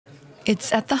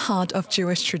It's at the heart of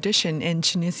Jewish tradition in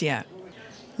Tunisia.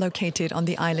 Located on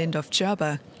the island of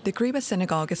Djerba, the Djerba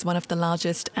synagogue is one of the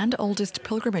largest and oldest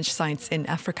pilgrimage sites in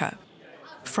Africa.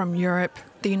 From Europe,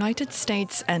 the United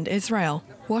States and Israel,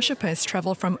 worshippers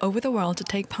travel from over the world to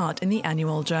take part in the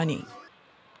annual journey.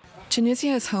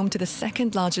 Tunisia is home to the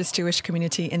second largest Jewish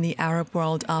community in the Arab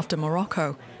world after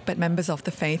Morocco, but members of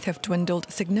the faith have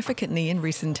dwindled significantly in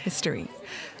recent history.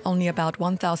 Only about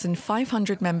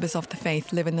 1,500 members of the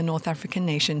faith live in the North African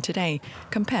nation today,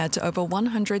 compared to over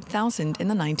 100,000 in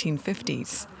the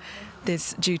 1950s.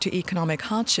 This due to economic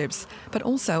hardships, but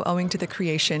also owing to the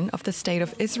creation of the State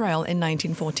of Israel in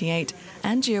 1948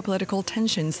 and geopolitical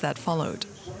tensions that followed.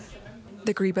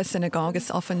 The Djerba synagogue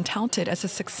is often touted as a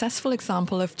successful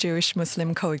example of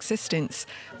Jewish-Muslim coexistence,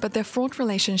 but their fraught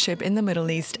relationship in the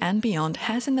Middle East and beyond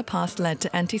has in the past led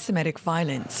to anti-Semitic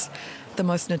violence. The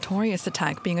most notorious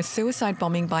attack being a suicide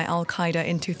bombing by al-Qaeda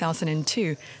in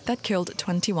 2002 that killed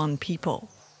 21 people.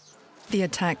 The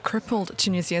attack crippled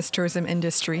Tunisia's tourism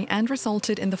industry and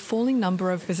resulted in the falling number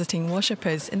of visiting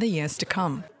worshippers in the years to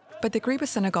come. But the Djerba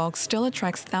synagogue still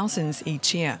attracts thousands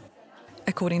each year.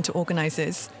 According to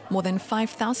organizers, more than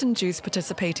 5,000 Jews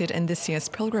participated in this year's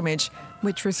pilgrimage,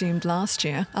 which resumed last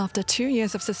year after 2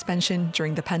 years of suspension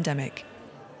during the pandemic.